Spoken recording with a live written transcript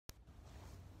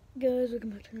Guys,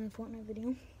 welcome back to another Fortnite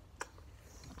video.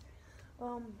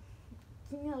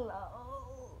 Give me a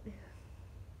load.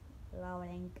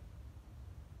 Loading.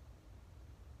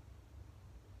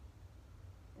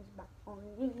 It's back on.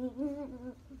 We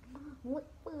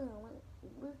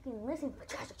can listen for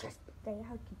treasure chests. They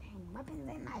have contain weapons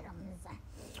and items.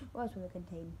 What else will it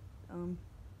contain?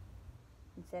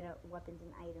 Instead of weapons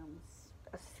and items,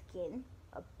 a skin,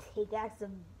 a pickaxe, a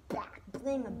back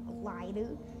bling, a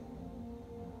glider.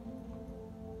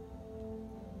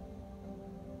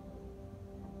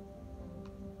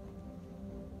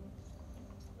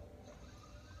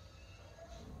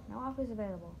 No offers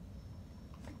available.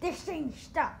 This thing's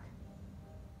stuck.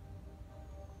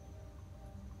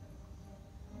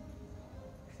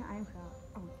 It's not item shop.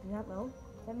 Oh, did that load?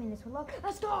 Does that mean this will load?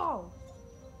 Let's go!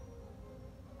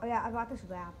 Oh yeah, I bought this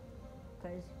wrap.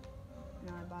 Cause,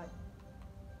 no, I bought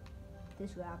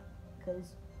this wrap.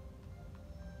 Cause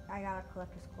I got a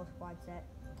collector's close squad set.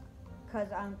 Cause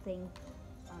I don't think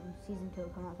season 2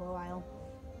 will come out for a while.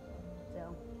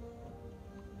 So.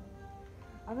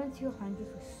 I've been 200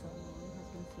 for so long. As you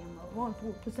can see, I'm going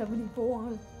for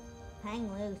 74.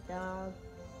 Hang loose, dog.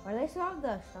 Why do they still have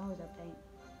the Star Wars update?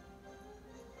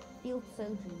 Field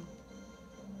surgery.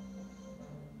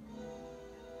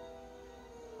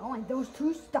 Oh, and those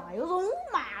two styles. Oh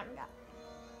my god.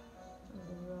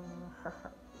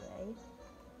 Right.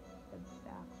 The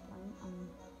backline.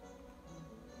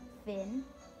 Finn.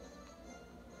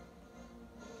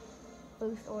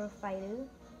 First order fighter.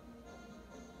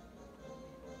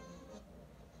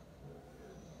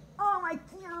 Oh my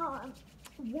god!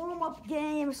 Warm up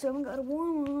game, so we gotta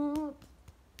warm up.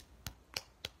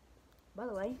 By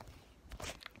the way,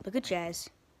 look at Jazz.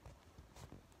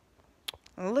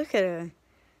 Look at her.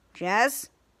 Jazz?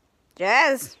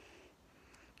 Jazz!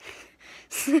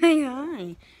 Say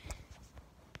hi.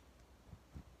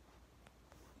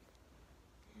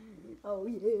 Oh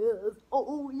yes.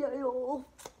 Oh yeah.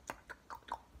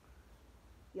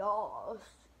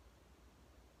 Yes.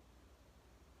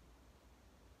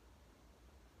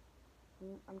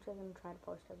 I'm just gonna try to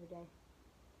post every day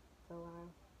for a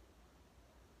while.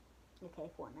 Okay,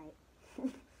 Fortnite.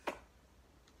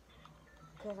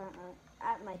 Because I don't know. I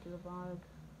might do a vlog.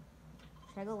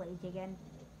 Should I go lazy again?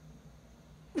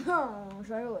 Oh,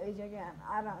 should I go lazy again?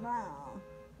 I don't know.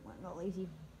 Might go lazy.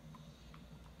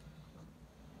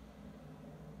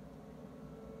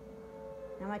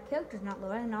 Now my character's not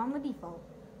loading, now I'm the default.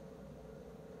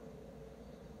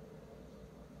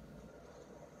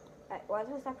 Well, as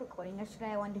I stopped recording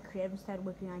yesterday, I wanted to create and started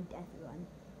working on Death Run.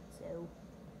 So,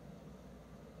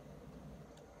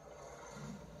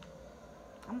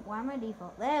 why am I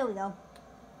default? There we go.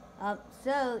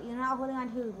 So you're not holding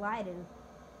on to a glider.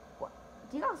 What?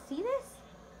 Do you guys see this?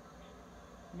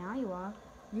 Now you are.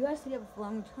 You guys see it before.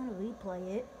 I'm trying to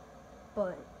replay it,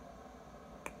 but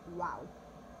wow.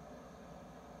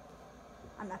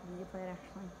 I'm not gonna replay it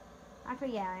actually.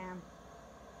 Actually, yeah, I am.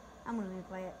 I'm gonna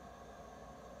replay it.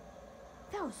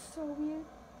 That was so weird.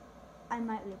 I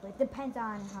might replay. Depends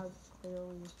on how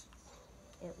clearly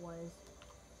it was.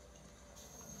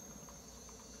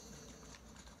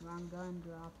 Wrong gun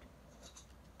dropped.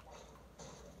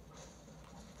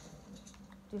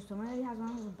 Dude, someone already has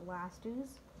one of those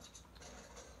blasters.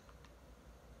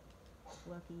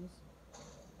 Luckies.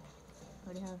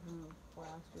 Already have one of those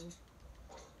blasters.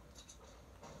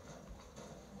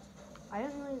 I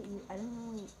never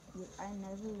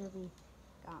really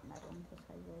got medal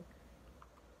because like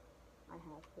I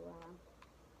have to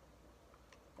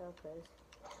because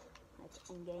it's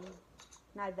in game,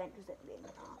 not adventures in game.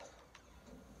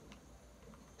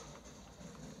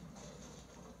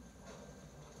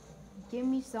 Give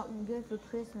me something good for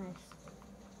Christmas.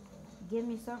 Give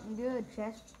me something good,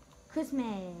 chest.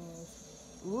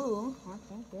 Christmas. Ooh, I'll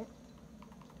take it.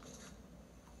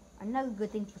 Another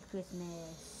good thing for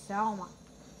Christmas. So much.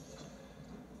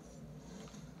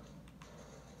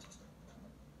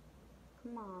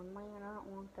 Come on, man, I don't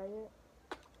want that.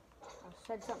 I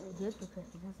said something good for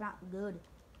Christmas. That's not good.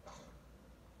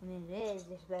 I mean, it is.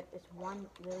 It's one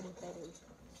really better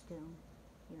still,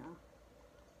 you know.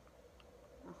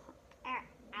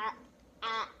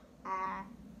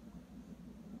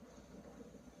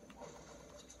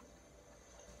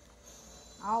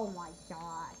 Oh my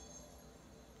god.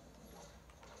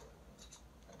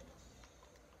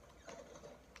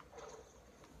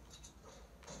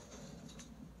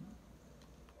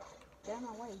 Get out of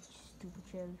my way, stupid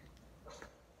chairs.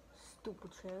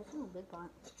 Stupid chairs. Ooh, big pot.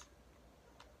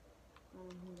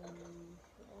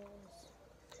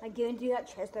 I guarantee that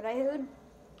chest that I heard,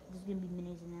 there's gonna be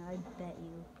minis in there, I bet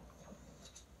you.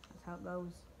 That's how it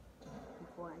goes in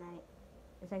Fortnite.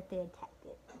 It's like they attacked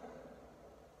it.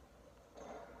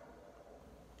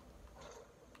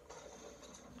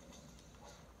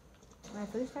 When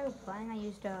I first started playing, I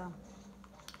used to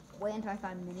wait until I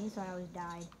found minis, so I always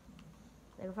died.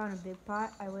 Like if I found a big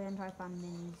pot, I waited until I found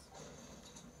minis.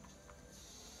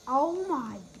 Oh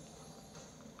my!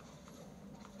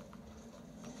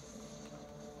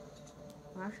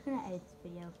 I'm actually gonna edit this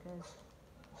video because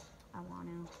I want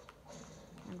to.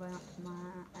 I'm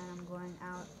going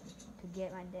out to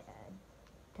get my dad.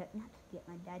 Not to get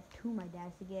my dad, to my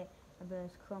dad's to get my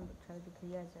brother's Chromebook charger because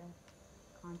he has a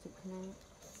concert tonight.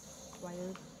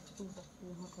 Wired.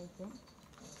 Won't take it.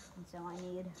 And so I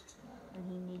need, and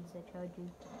he needs the charger. He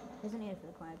doesn't need it for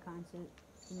the quiet concert.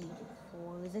 He needs it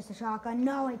for, is this a shotgun?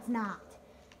 No, it's not.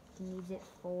 He needs it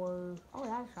for, oh,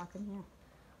 that's a shotgun, yeah.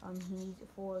 He needs it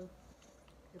for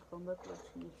the Chromebook, which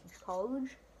he needs to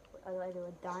charge. Otherwise, it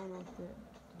would die and have to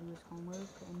do his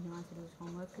homework, and he wants to do his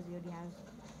homework because he already has,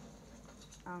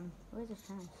 where's his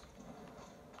chance?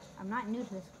 I'm not new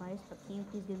to this place, but can you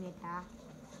please give me a tap?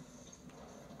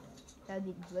 That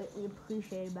would be greatly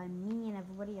appreciated by me and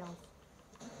everybody else.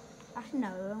 Actually, no,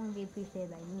 it would only be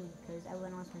appreciated by me, because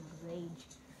everyone else has rage.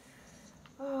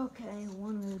 Okay,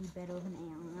 one would be better than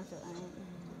Alan. That's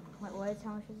what wait, what?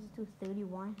 How much is this to?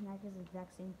 31? And that's just the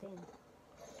exact same thing.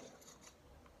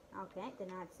 Okay, did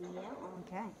not see you.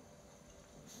 Okay.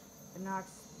 Did not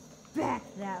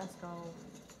expect that. Let's go.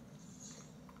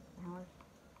 How much?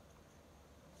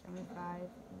 75, 90.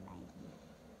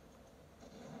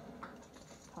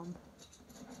 Pump.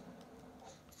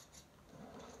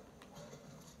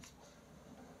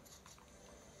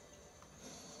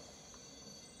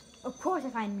 Of course I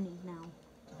find minis now.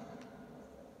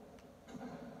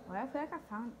 Well, I feel like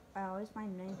I always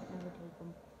find minis but never take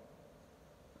them.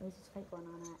 Where's this fight going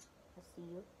on at? I see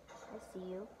you. I see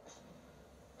you.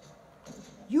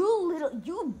 You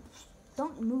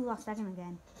don't move last second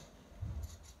again.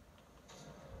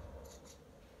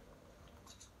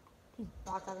 These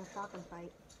bots having a shotgun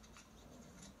fight.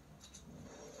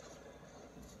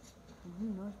 And who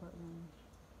knows what room.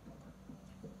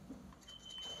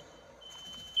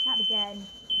 Not again.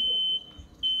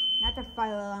 Not the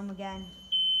fire alarm again.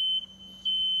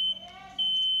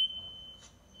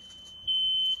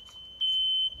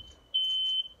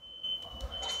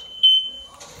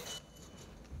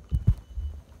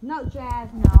 No, Jazz,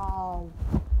 no. Oh,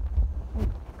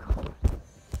 God.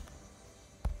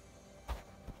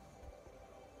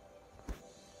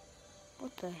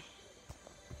 What the?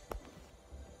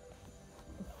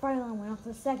 The fire alarm went off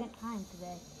the second time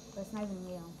today. But it's not even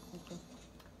real.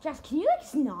 Jazz, can you like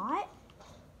snot?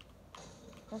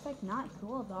 That's like not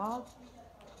cool, dog.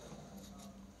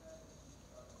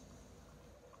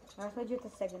 I told you it the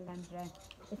second time today.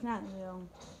 It's not real.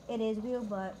 It is real,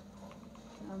 but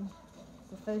one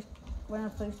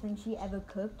of the first things she ever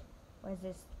cooked was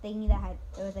this thing that had,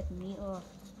 it was like meat or,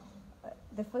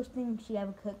 the first thing she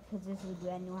ever cooked, because this was a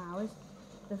brand new house,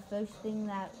 the first thing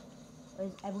that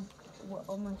was ever,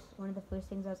 almost one of the first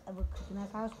things that was ever cooked in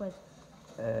this house was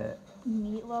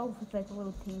meatloaf with like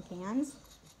little tin cans,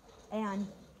 and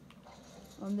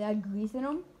they had grease in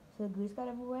them, so the grease got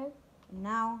everywhere, and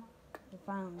now it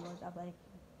finally goes up like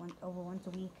once a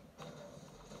week,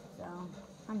 so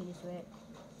I'm used to it.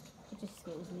 It just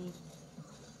scares me.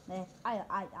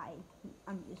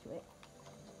 I'm used to it.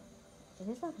 Is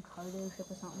this like a car dealership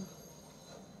or something?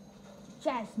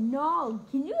 Jess, no!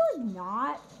 Can you like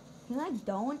not? Can you like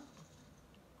don't?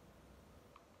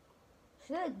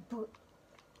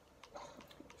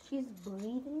 She's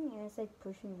breathing and it's like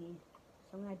pushing me.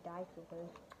 So I'm gonna die for her.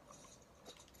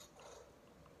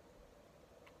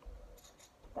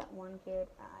 That one kid,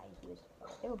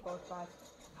 they were both bots.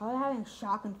 How are they having a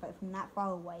shotgun fight from that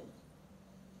far away?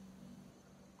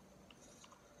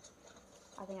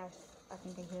 I think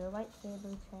I hear a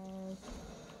lightsaber chest.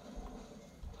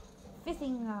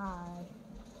 Fishing rod.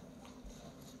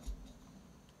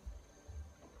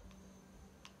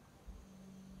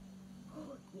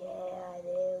 Yeah,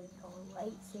 there we go.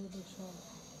 Lightsaber chest.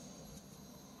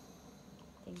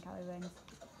 I think I runs.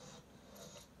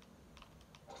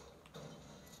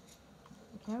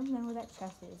 I can't remember where that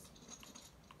chest is.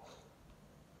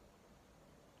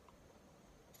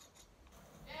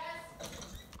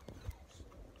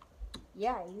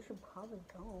 Yeah, you should probably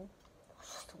go.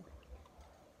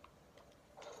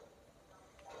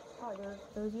 Oh,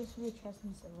 those used to be a chest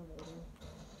in this elevator.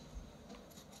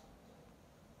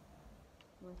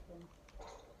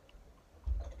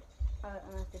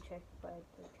 Unless the check card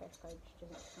just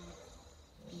doesn't count.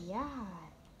 Yeah,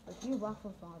 but you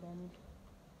waffle fall damage.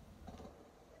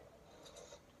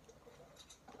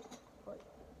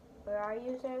 Where are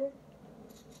you, sir?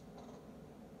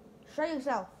 Show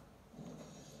yourself.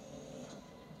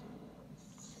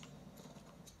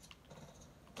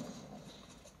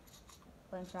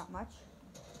 Playing shot much.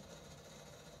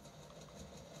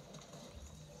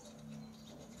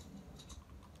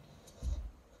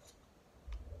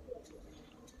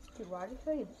 Dude, why did you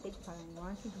throw your big pie? Why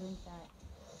don't you drink that?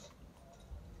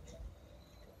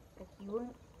 Like you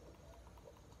wouldn't.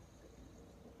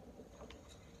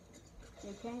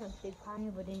 You're carrying a big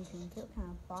pie, but didn't drink it. What kind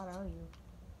of bot are you?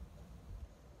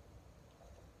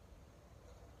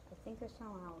 I think there's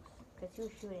someone else, because he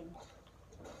was shooting.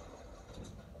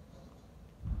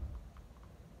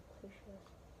 Pretty sure.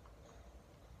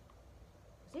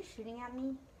 Is he shooting at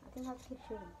me? I think I'll keep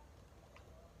shooting.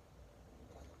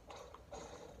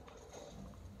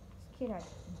 This kid had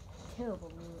terrible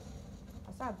loot. I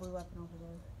saw a blue weapon over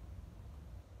there.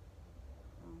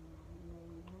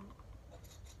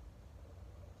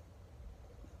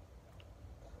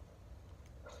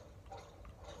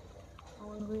 I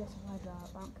want to read a supply drop.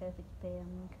 I don't care if it's bait, I'm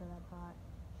gonna kill that bot.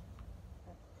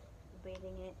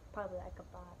 Baiting it, probably like a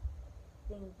bot. I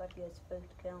think it's about to be his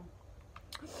first kill.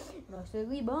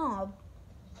 Mostly bomb.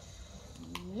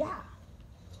 Yeah.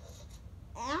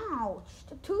 Ouch.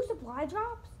 2 supply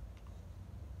drops?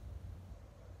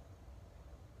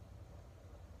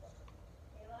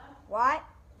 Kayla, What?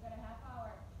 you got a half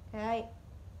hour. Hey.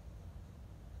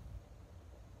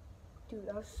 Dude,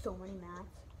 that was so many mats.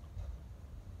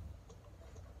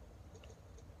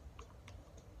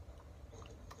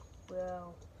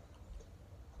 Bro.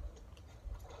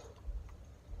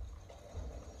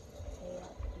 Okay,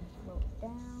 float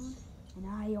down. And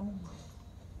I almost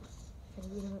should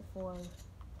have read it for us.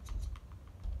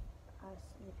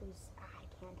 Because I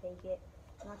can't take it.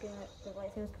 I'm not gonna. The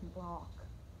lightsabers can block.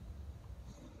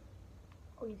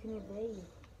 Oh, you can evade.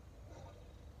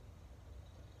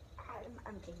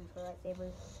 I'm taking for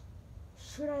lightsabers.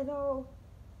 Should I though?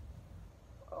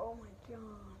 Oh my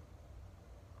god.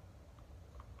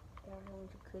 That one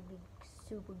could be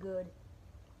super good.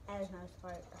 As my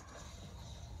part.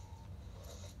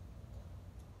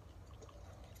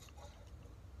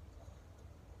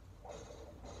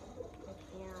 I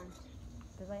can't.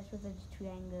 The lightsabers are just too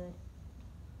dang good.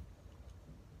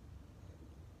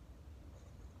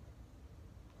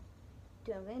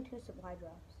 Dude, I'm getting 2 supply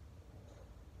drops.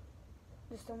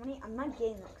 There's so many. I'm not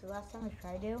getting that because the last time I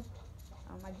tried to,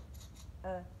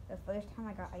 the first time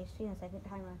I got ice cream, the second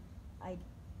time I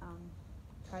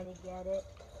tried to get it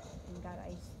and got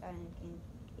ice and didn't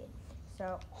get it.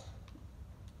 So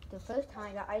the first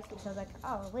time I got ice cream, so I was like,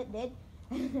 oh, it did.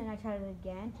 And then I tried it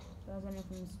again. So I was running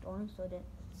from the storm, so it didn't.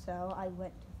 So I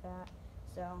went to that.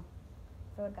 So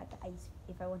if I would got the ice,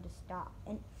 if I went to stop,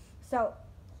 and so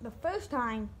the first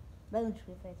time, the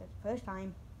first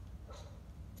time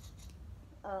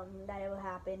that ever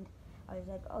happened, I was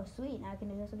like, oh sweet, now I can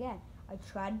do this again. I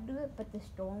tried to do it, but the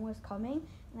storm was coming,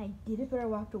 and I did it, but I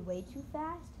walked away too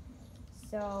fast,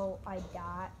 so I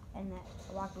died, and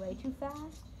I walked away too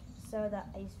fast, so the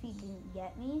ice feet didn't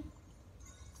get me.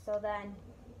 So then,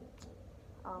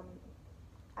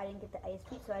 I didn't get the ice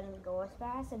feet, so I didn't go as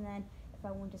fast, and then if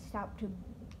I went to stop to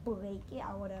break it,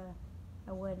 I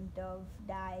wouldn't have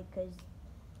died, because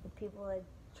the people are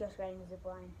just riding the zip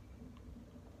line.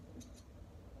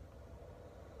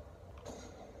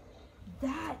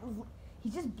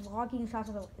 He's just blocking shots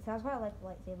of the. That's why I like the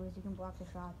lightsabers. You can block the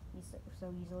shot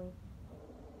so easily.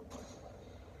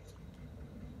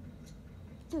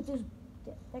 Dude,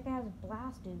 that guy has a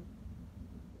blast, dude.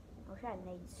 I wish I had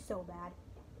nades so bad.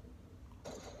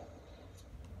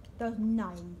 That was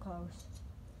not even close.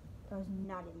 That was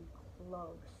not even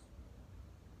close.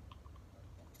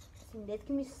 See, this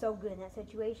can be so good in that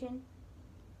situation.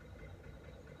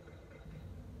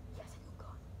 Yes, I know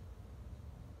God.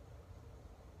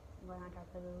 I'm going on top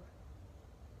of the roof.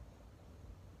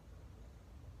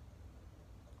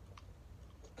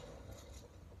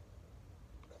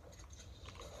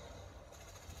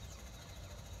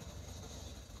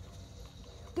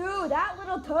 Dude, that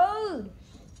little toad!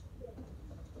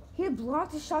 He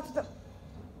blocked the shots of the...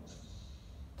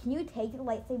 Can you take the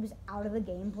lightsabers out of the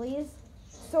game, please?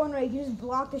 So annoying, you just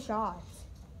block the shots.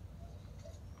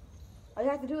 All you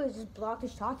have to do is just block the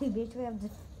shots. You basically have to...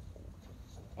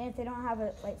 And if they don't have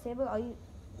a lightsaber, all you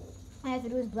have to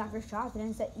do is block their shots, and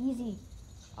it's an easy...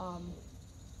 and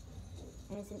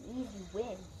it's an easy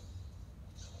win.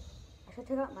 I should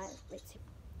take out my lightsaber.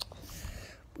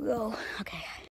 Bro, okay.